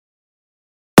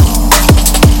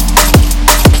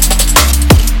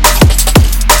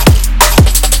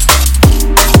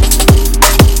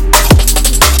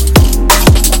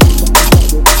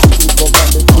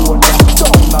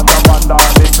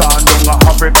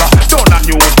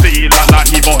New Zealand or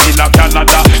even in a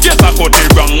Canada. Yes, I got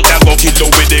it wrong, I go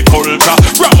kill with the culture.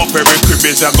 Ram up every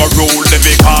cribbies, I go roll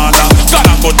every corner. God,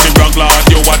 I got it wrong, Lord,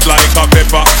 you what like a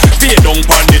pepper. Pay down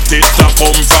pan it, it a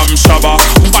come from Shabba.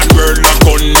 One world of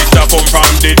gun, it a come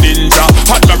from the ninja.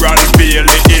 Admiral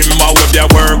Bailey, him a with their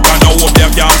work. And I hope they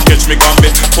can't catch me, can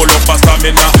be full up of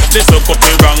stamina. Listen, cut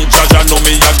the wrong charge, I know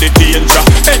me at the danger.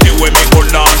 Anyway, me go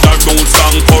down the roots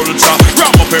and culture.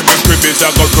 Ram up every cribbies,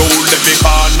 I go roll every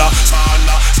corner.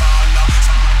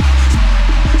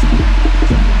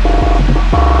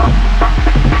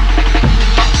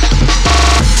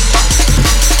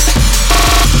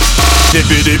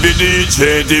 Dibby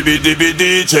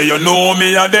DJ, you know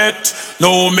me a debt,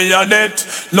 know me a debt.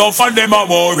 None of them a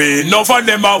worry, none of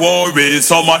them a worry.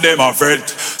 Some of them a fret,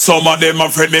 some of them a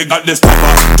fret. Me got this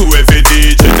proper to every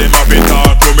DJ, them a be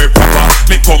talk to me proper.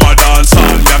 Me come a dance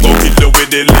and me a go kill you with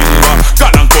the lingua.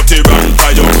 Can and cut it round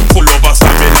for you, full of a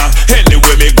stamina.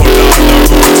 Anyway me go down the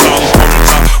roots and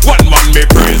culture. One man me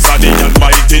praise and the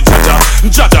almighty Jaja.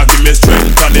 Jaja give me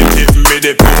strength and he give me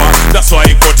the power. That's why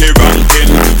I cut it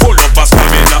ranking, full of a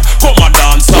stamina. Come and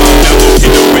dance and me a go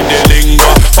kill you with the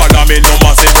lingua. Follow me no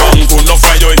massive rank, no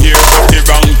for you here, cut the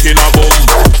ranking a boom.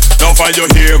 No for you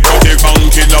here, cut the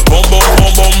ranking a boom, boom,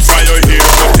 boom, boom. For you here,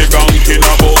 cut the ranking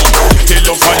a boom. Kill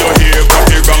you for you here, cut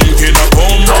the ranking a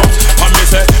boom. And me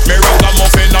say, me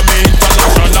ragamuffin a me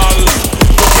international.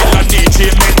 To kill a DJ,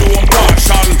 me do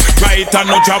partial. Right and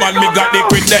no job and me got the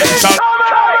credential.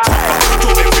 To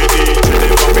every DJ,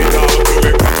 they want me talk to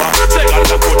me proper. Say all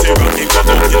the cut the ranking, come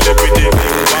on, kill it with the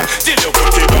lingua. Till you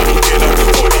cut the ranking,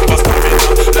 full of a stamina.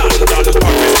 London,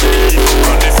 Paris,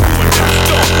 California.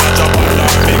 Don't match up on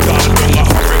America, don't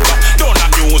Africa. Don't a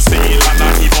New Zealand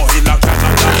or even in a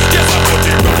Canada. Yes, I cut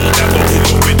it wrong, I go kill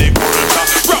you with the culture.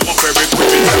 Ram up every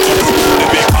criminal, I go roll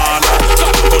every corner.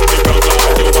 God, cut it wrong,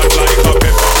 Lord, you what like a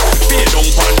pepper. Pay down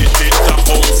pan it, it a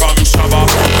come from Shabba.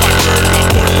 One girl a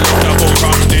gun, it a come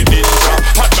from the ninja.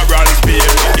 Admiral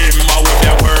Bailey, him a with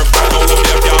their work. I know what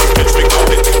they can't catch me, got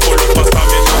it full of a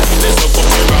stamina. Listen, cut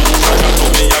it wrong, I know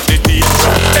me at the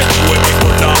danger. Anyway, me go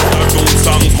down the roots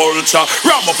and culture.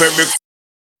 Ram up every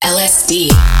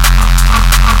LSD.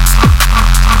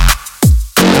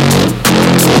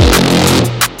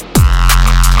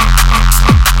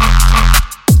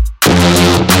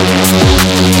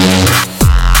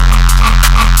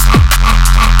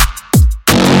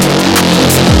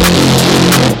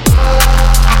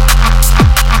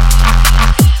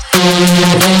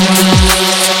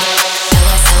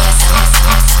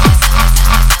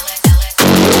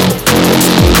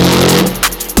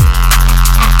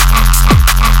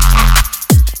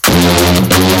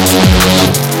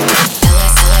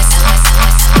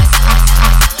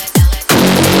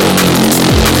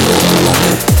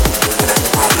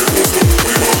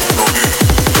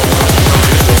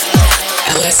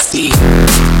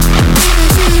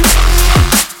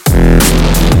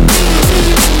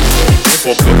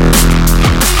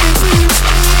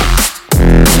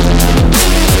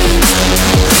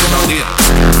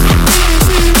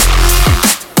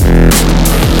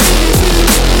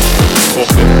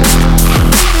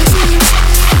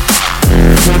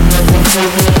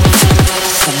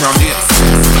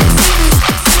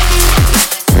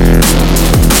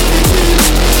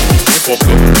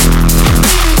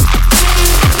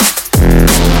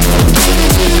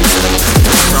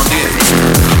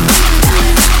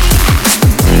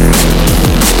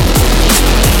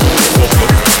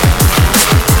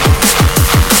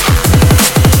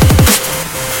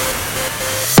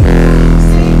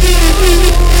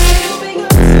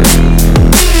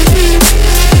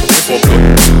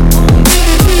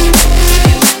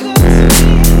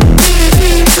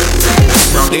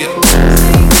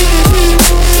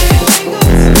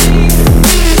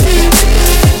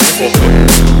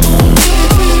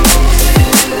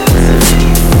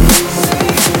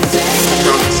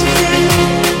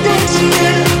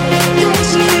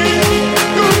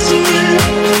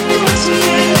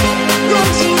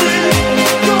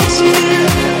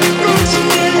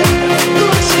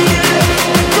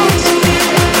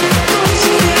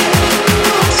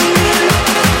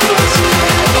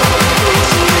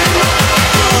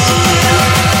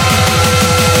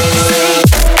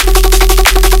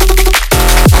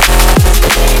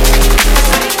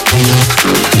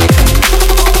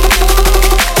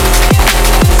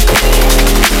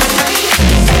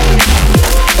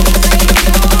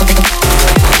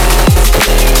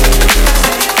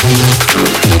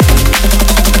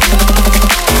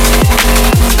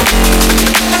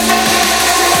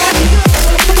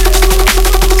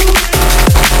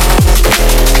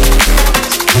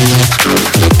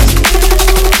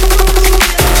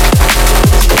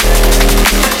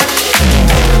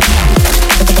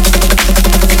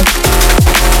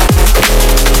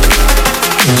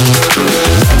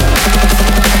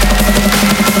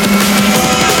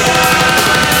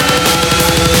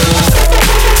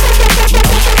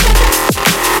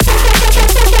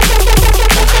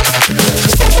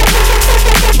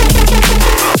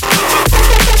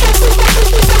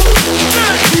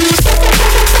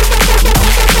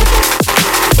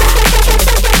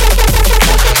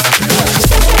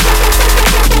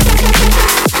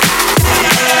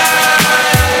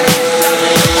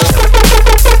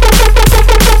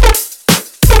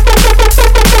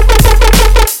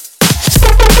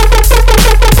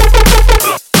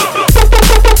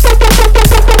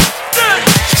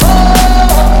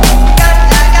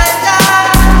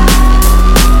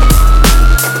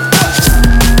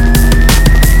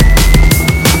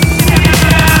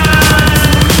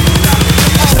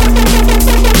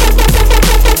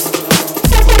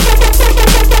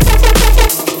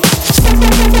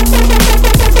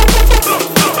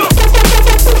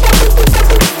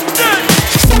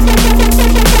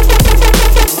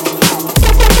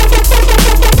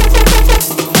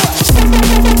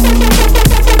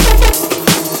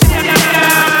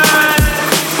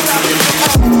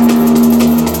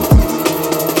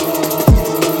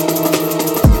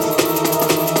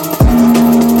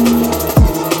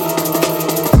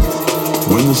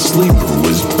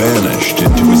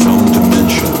 into his own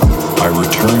dimension, I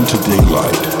returned to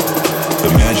daylight. The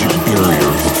magic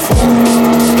barrier had fallen.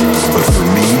 But for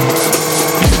me,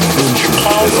 the adventure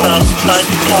had only just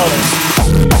begun.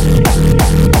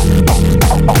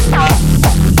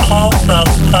 Call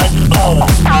Southside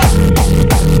calling.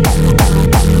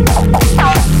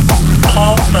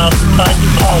 Call Southside calling. Call Southside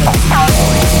calling.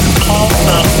 Call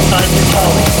Southside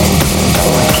calling.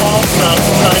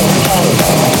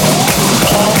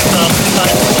 Call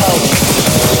Southside calling.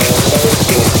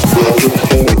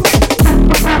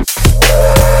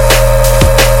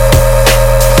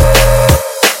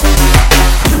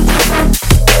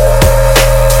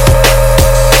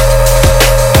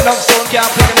 Enough sound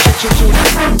can't play them shit tune.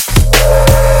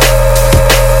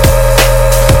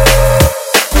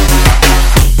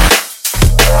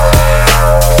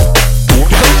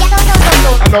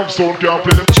 Enough sound can't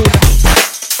play them tune.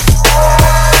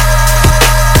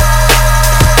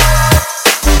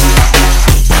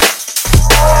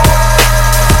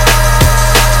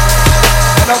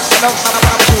 Enough sound can't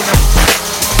play.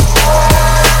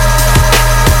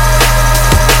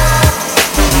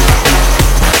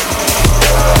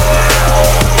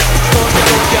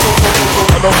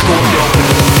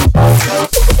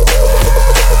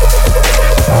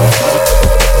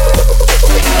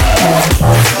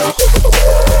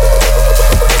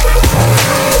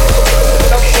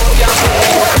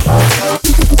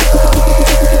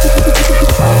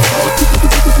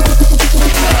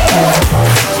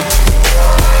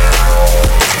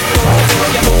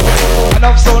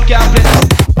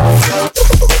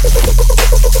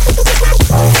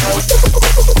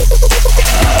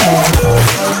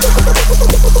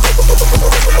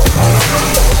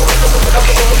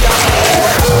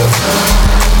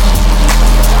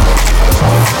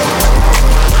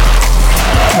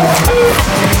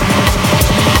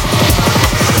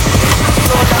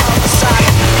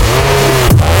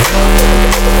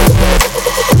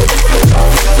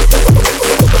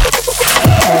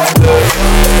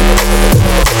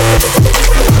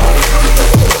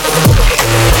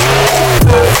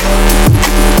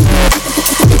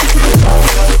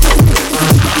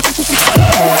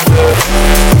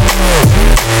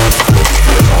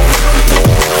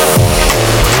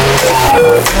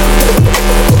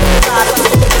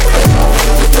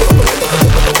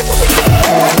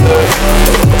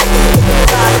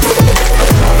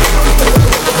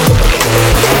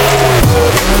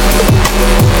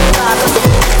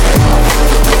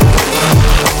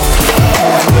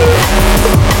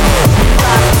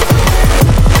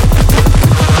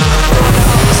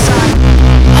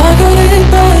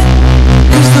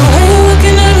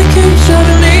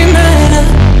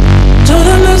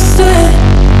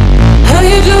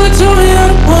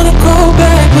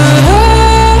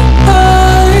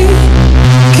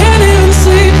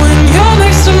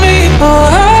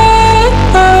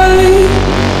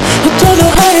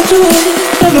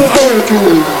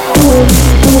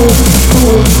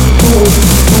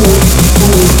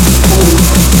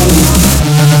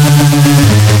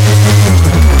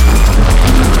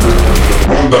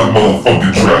 That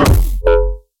motherfucking trap.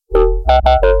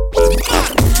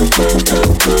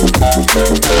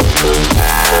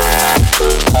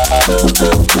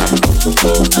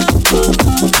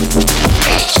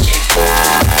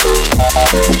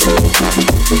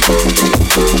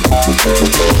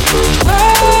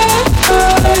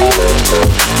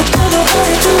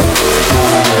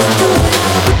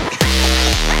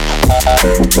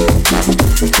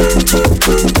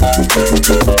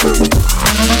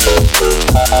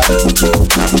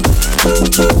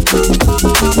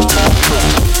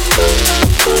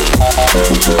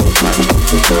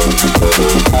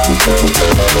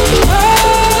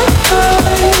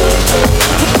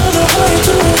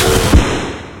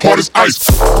 Hard as ice.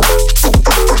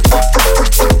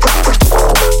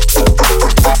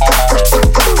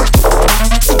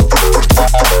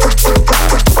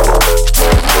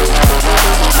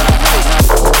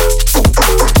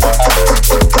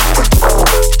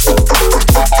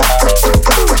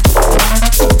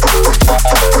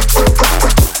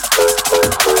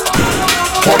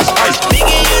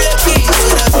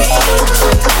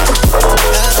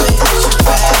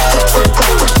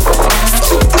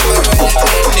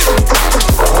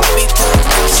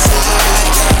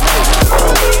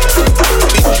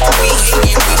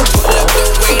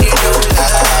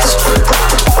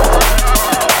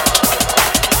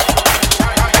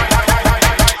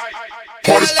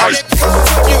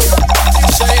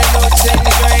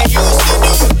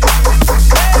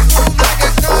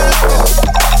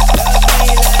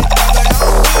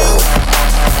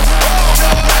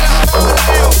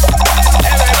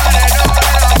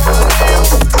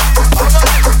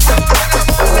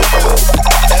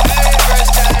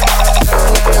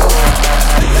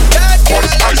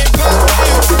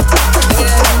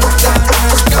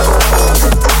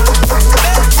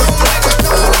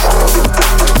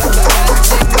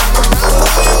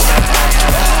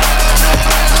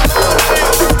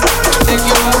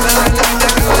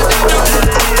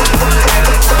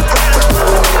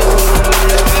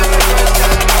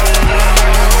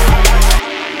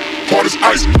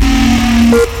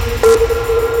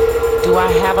 Do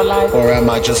I have a life? Or am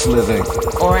I just living?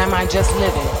 Or am I just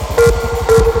living?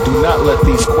 Do not let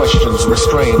these questions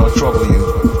restrain or trouble you.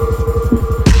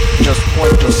 Just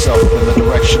point yourself in the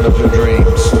direction of your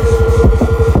dreams.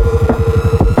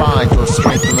 Find your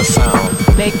strength in the sound.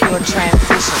 Make your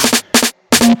transition.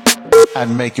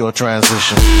 And make your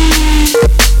transition.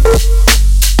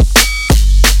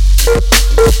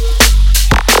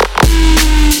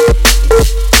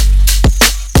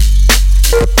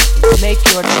 Make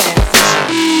your transition.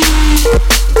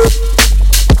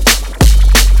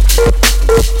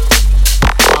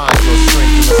 Find your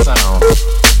strength in the sound.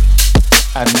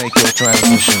 And make your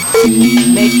transition.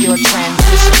 Make your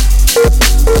transition.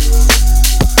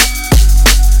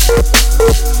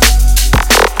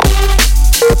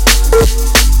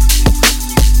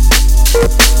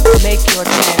 Make your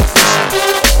transition.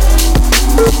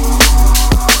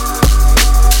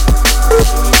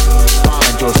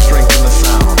 Find your strength in the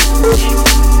sound.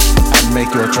 And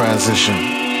make your transition.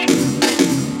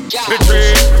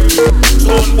 Retreat.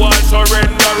 Stone boy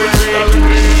surrender, retreat.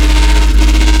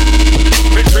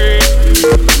 Retreat.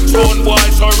 Stone boy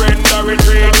surrender,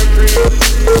 retreat.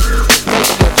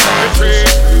 Retreat.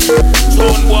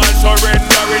 Stone boy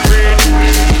surrender, retreat.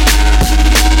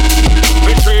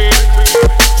 Retreat.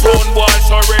 Stone boy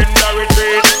surrender,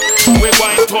 retreat. We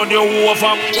going to turn you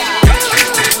over.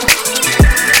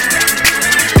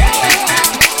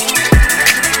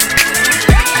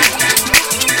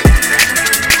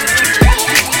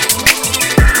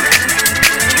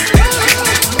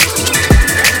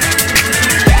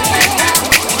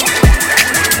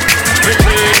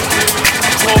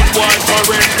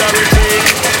 Surrender, retreat.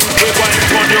 We're going to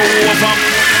turn you over.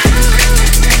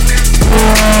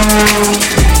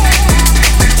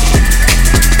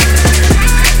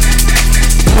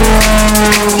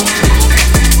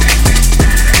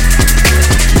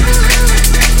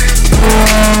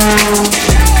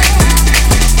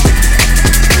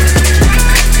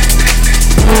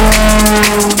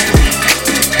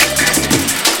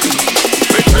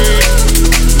 Retreat.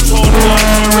 Stone boy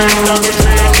surrender,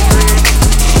 retreat.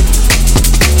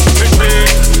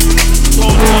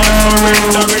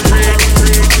 Surrender, retreat.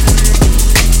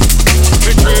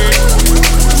 Retreat.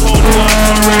 Stone boy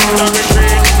surrender,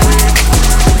 retreat.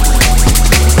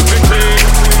 Retreat.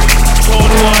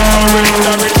 Stone boy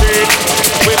surrender, retreat.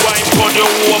 We're going to turn you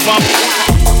over.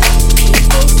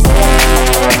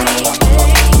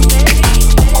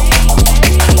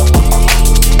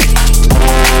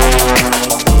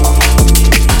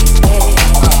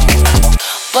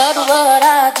 But what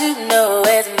I do know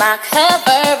is my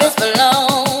cover is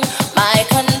blown. My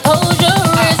composure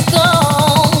is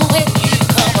gone when you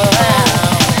come around.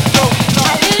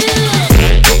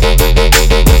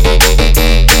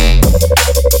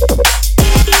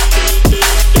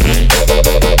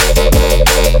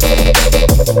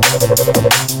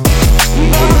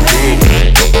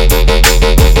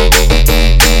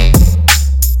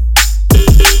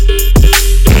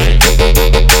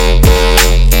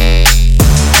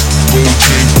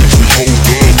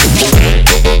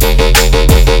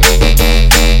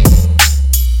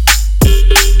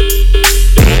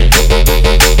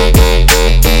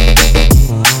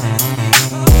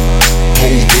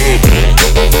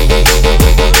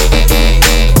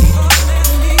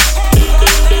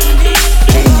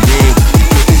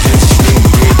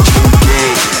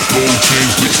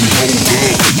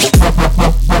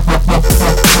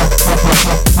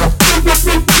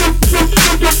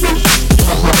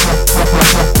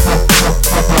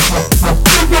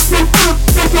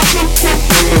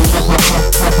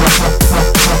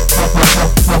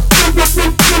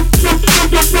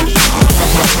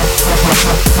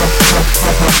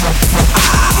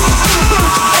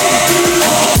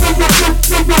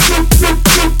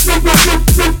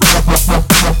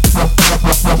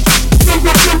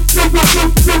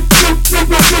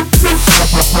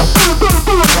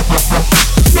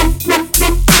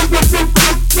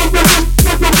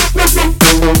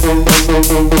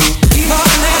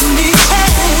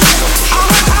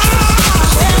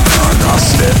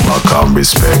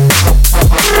 Respect.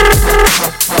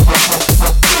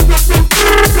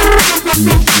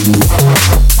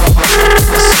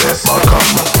 Step back up.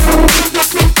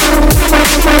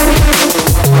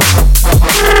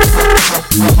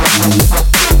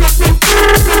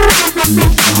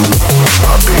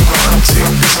 A big man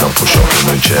thing, this not push up on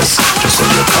the chest. Just so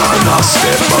you can't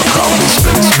step back up,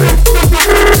 respect.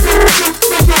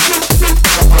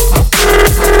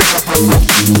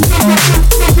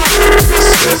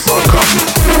 Step back up.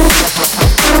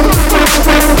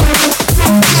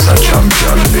 It's a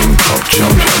champion, link up,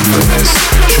 champion finesse.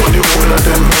 Show the whole of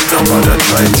them, nobody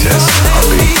try test. A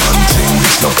big man thing,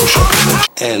 this not push up on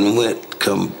and went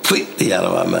completely out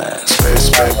of my mind.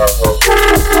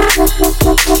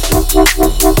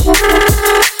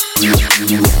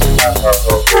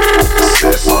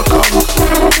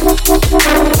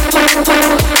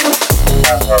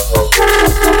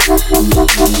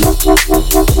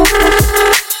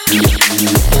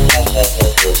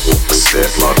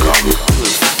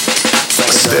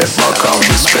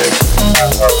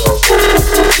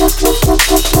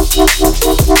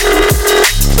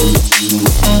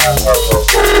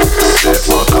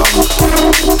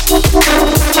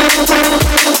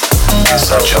 It's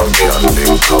a champion,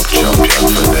 link up champion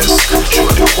for this. Show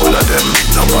the whole of them,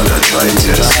 no matter try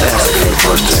test.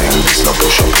 First thing, it's not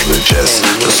push up on the chest,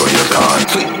 just so you can't.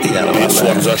 This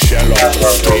one's a sheller,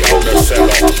 straight out the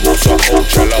cellar. What's a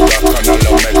Coachella, back on a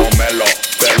little mega mellow.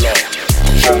 Bella,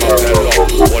 Gematella,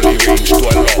 Wally range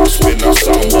dweller. Spin a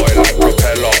soundboy like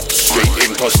propeller, straight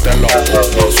interstellar.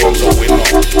 This one's a winner,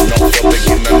 not for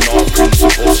beginner, not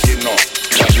principal skinner.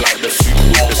 Just like the suit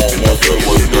with the spinner.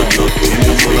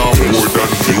 More than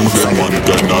two, then one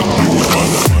cannot do, man.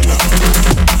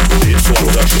 This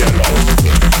one's a sheller.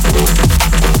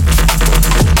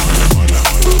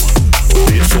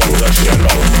 This one's a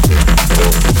sheller.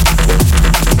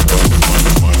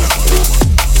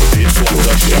 This one's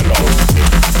a sheller.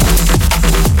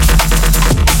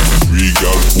 Three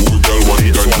gal, four gal, one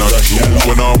cannot do.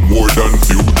 When I'm more than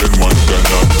few, then one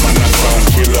cannot. Man, I sound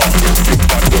killer. Big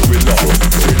bad gorilla,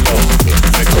 thriller.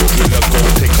 Make a driller go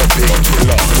take a big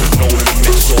killer. No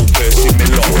limit, so Percy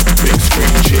Miller. Big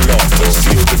screen chiller.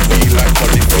 Seal the B like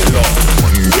Holly Miller.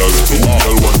 One gal, two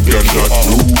gal, one cannot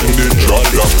do. When they drop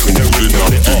that food, they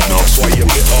knock it up.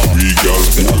 Three gal,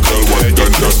 four gal, one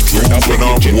cannot do. When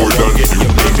I'm more than few,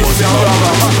 then one cannot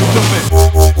do.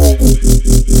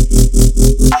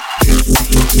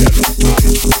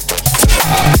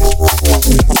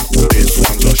 This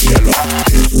one's a sheller.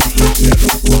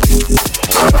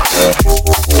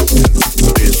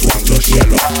 This one's a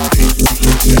sheller.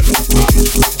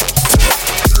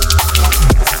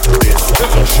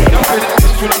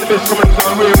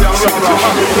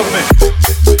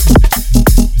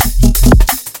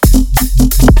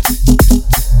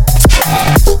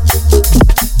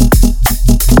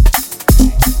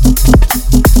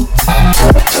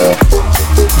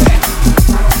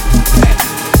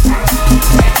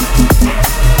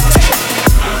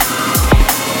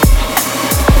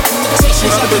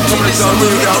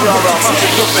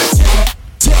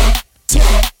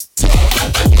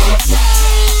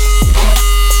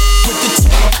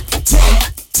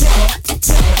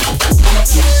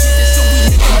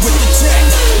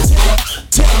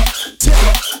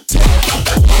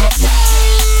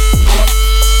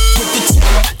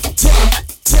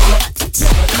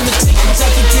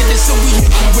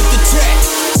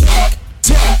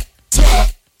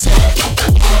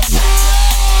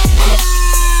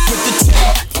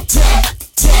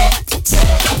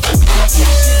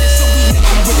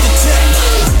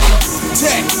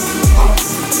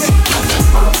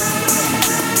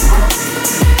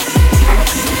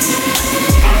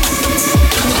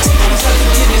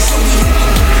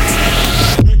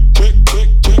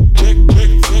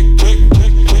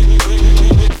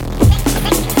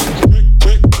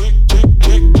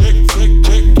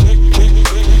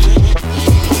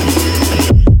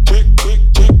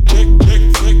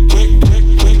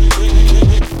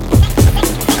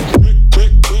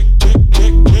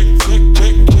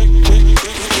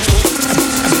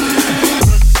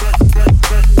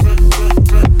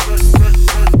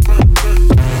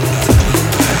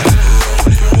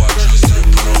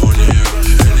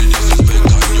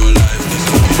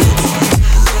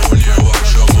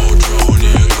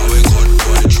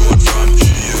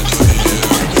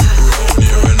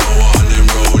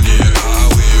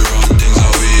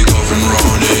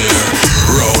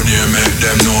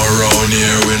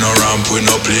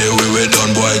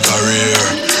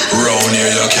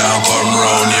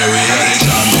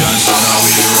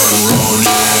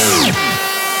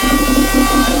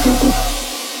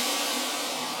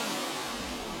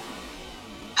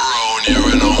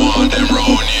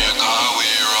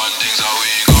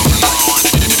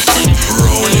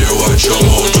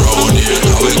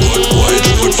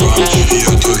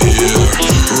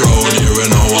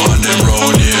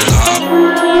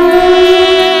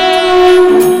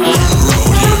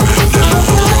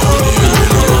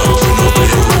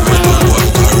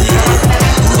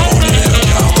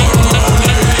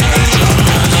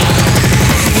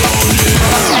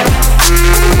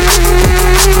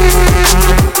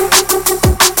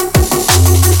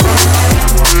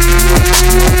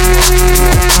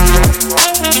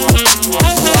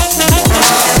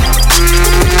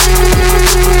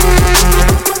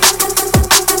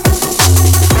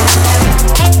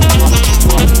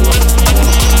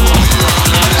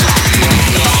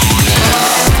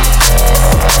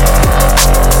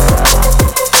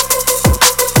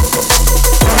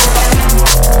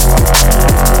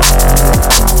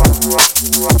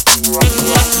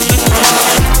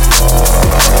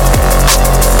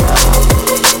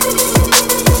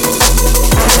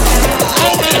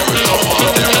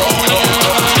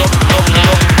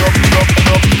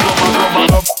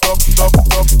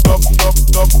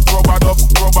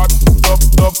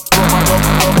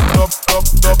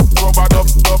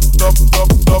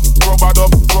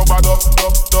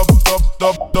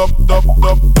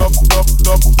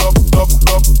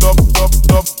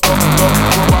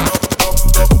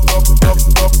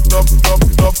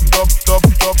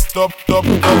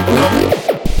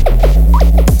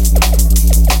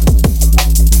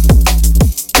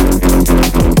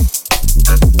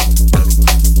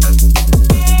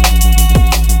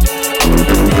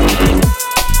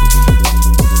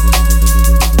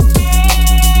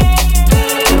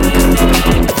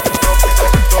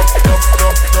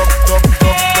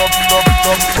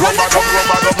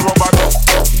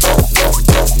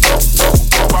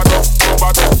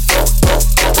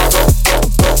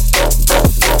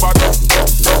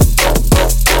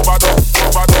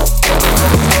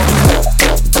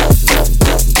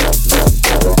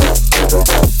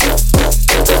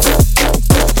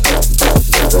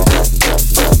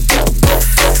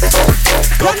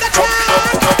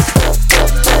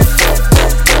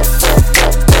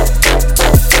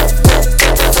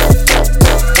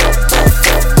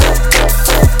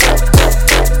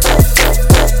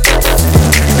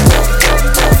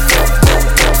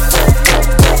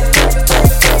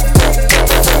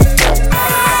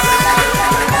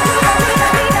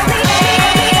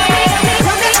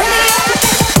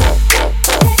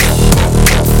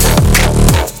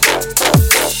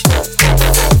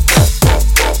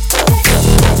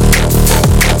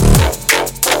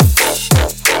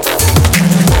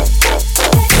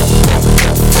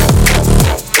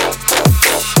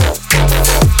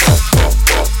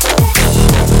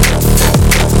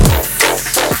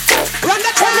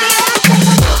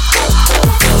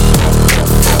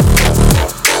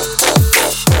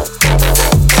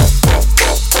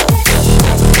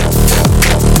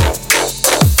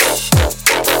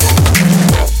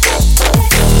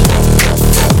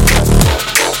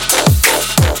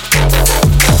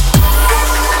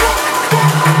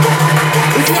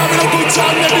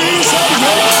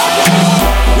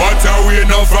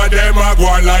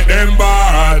 going like them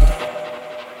bad.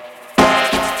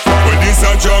 When this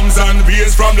are drums and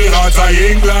bass from the heart of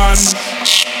England.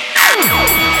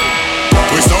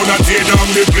 We sound a tear down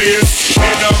the place,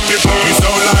 tear down the place. We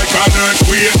sound like an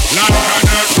earthquake, like an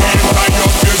earthquake. Tie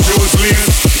up your shoes,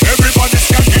 lace. Everybody's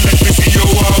skanking, let me see your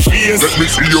face. Let me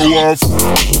see your off.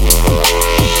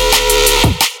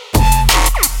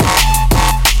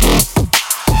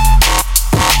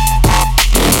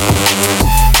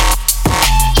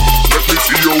 Let me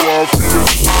see your off.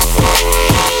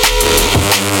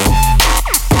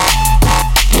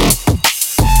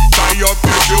 Tie up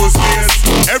your shoes, lace.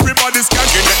 Everybody's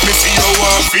skanking, let me see your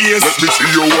face. Let me see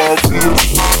your off.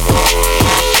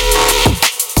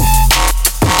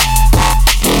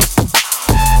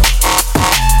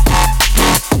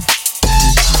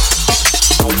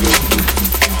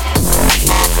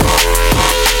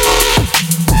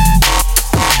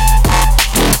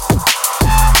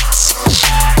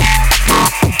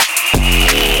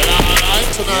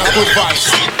 Good vibes.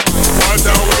 Once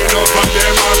I wake up and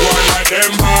them are going like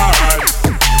them hard.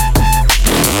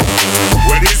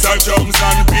 When it's a drums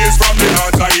and bass from the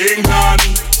heart of England.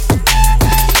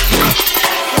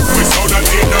 We sound a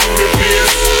tear down the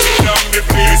place, tear down the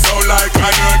place. Sound like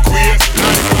an earthquake,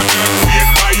 like an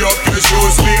earthquake. Tie up your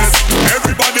shoes, lace.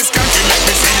 Everybody's catching, let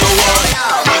me see your walk.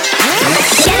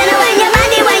 Get on when your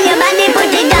body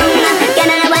put it down.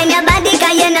 Get on when your body,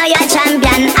 cause you know you're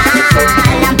champion.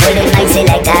 I'm pulling my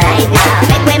selector right now.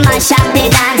 Make we mash up the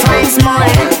dance once more.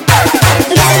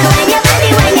 Get on when your body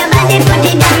put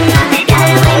it down. Get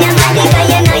on when your body, cause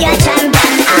you know you're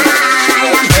champion.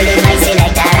 I'm pulling my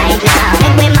selector right now.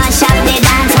 Make we mash up the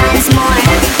dance once more.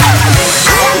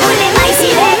 I'm pulling my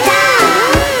selector,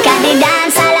 cause the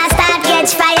dance all a start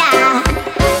catch fire.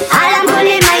 I'm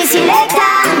pulling my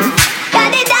selector, cause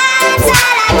the dance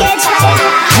all a catch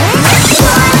fire.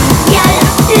 Girl,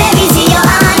 let me see your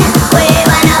hand. We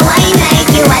wanna wine like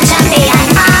you a champion.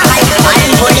 I'm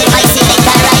pulling my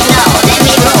selector right now. Let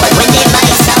me roll with the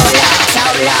vibe so loud, so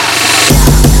loud.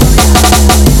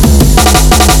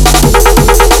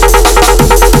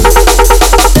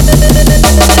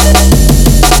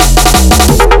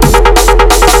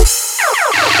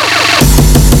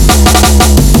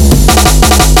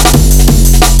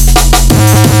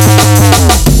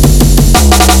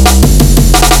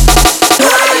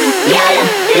 Girl,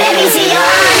 let me see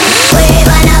your